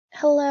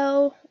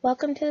Hello,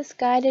 welcome to this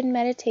guided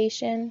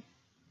meditation.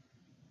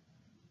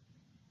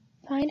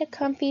 Find a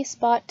comfy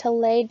spot to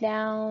lay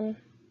down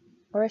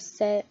or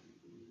sit.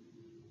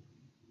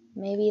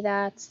 Maybe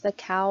that's the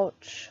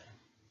couch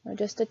or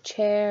just a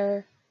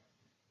chair,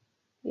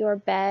 your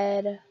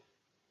bed,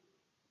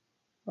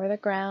 or the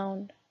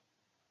ground.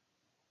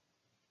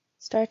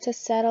 Start to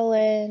settle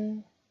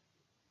in.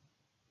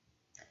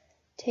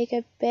 Take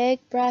a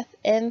big breath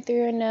in through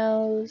your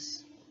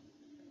nose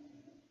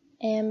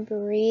and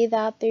breathe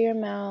out through your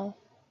mouth.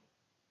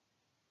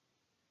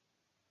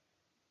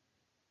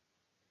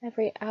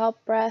 Every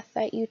out breath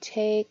that you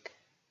take,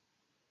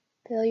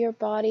 feel your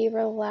body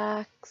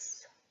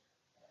relax.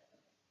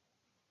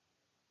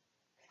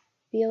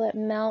 Feel it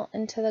melt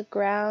into the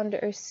ground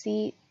or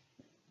seat.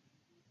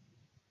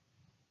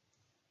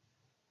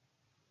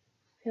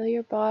 Feel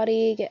your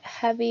body get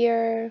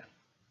heavier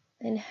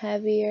and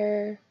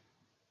heavier.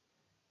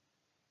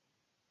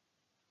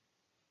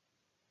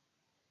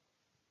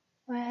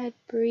 Go ahead,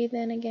 breathe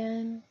in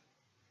again.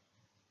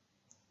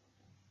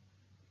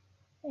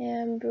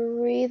 And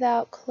breathe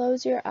out,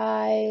 close your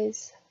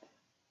eyes.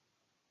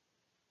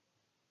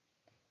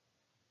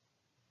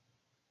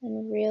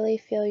 And really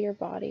feel your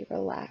body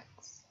relax.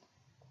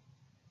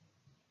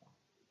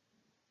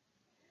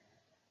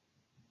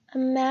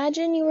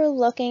 Imagine you were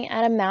looking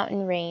at a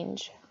mountain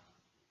range.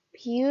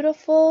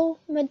 Beautiful,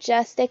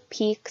 majestic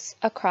peaks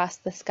across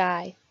the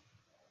sky.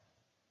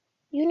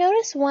 You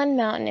notice one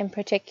mountain in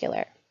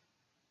particular.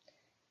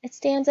 It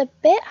stands a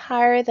bit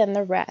higher than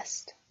the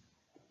rest.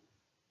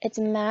 It's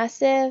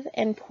massive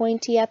and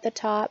pointy at the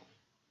top.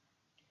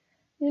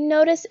 You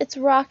notice its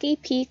rocky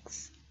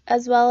peaks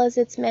as well as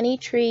its many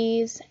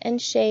trees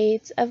and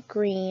shades of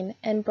green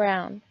and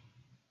brown.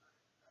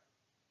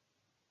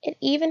 It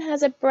even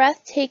has a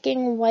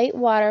breathtaking white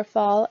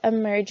waterfall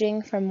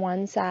emerging from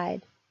one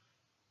side.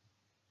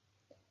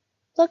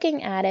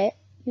 Looking at it,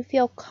 you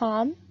feel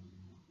calm,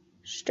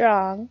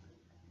 strong,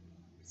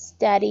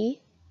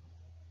 steady,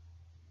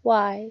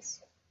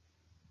 wise.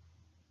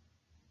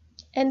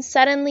 And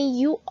suddenly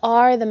you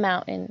are the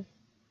mountain.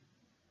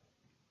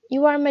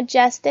 You are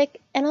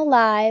majestic and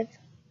alive,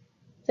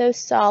 though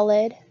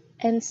solid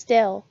and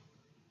still.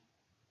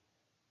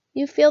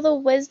 You feel the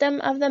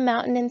wisdom of the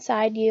mountain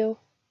inside you.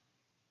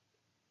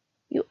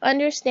 You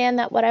understand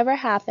that whatever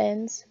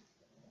happens,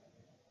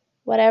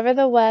 whatever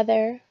the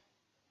weather,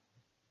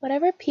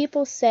 whatever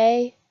people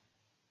say,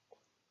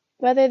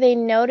 whether they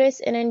notice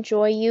and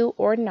enjoy you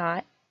or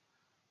not,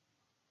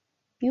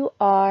 you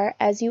are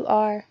as you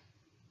are.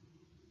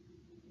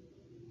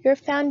 Your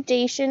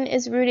foundation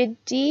is rooted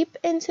deep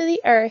into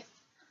the earth,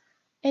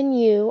 and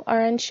you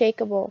are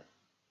unshakable.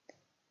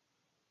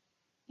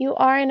 You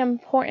are an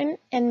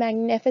important and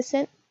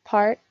magnificent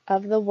part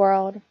of the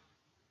world.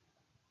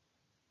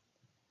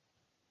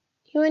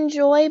 You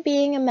enjoy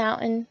being a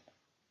mountain.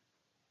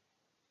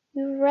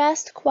 You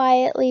rest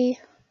quietly,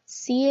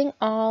 seeing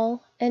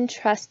all and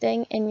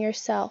trusting in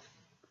yourself.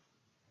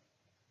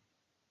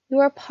 You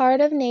are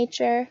part of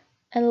nature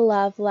and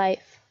love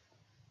life.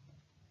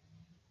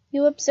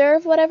 You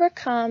observe whatever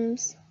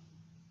comes,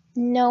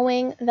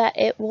 knowing that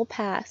it will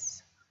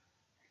pass.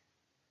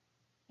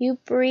 You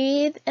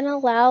breathe and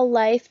allow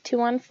life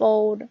to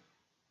unfold.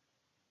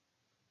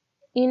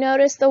 You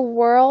notice the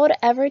world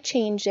ever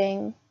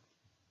changing,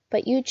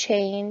 but you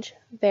change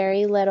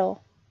very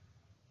little.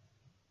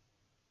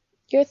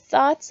 Your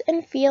thoughts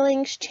and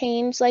feelings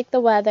change like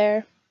the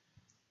weather.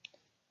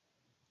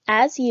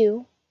 As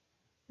you,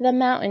 the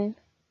mountain,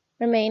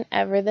 remain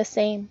ever the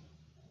same.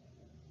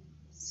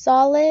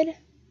 Solid,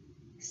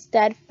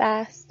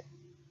 steadfast,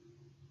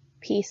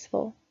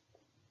 peaceful.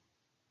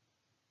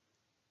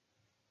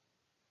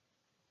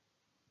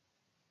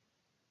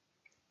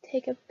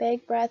 Take a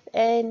big breath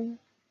in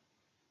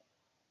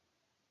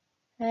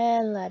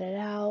and let it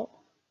out.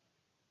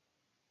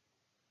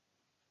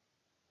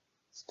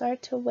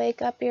 Start to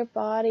wake up your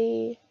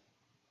body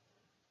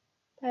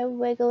by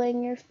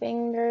wiggling your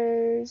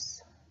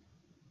fingers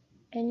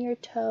and your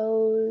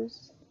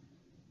toes.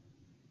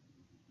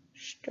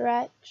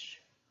 Stretch.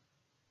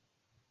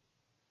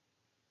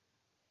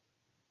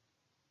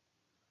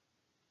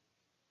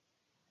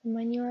 And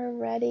when you are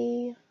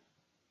ready,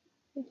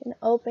 you can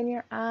open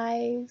your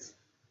eyes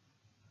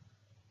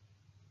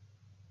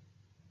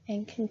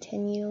and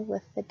continue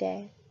with the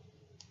day.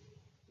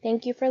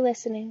 Thank you for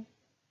listening.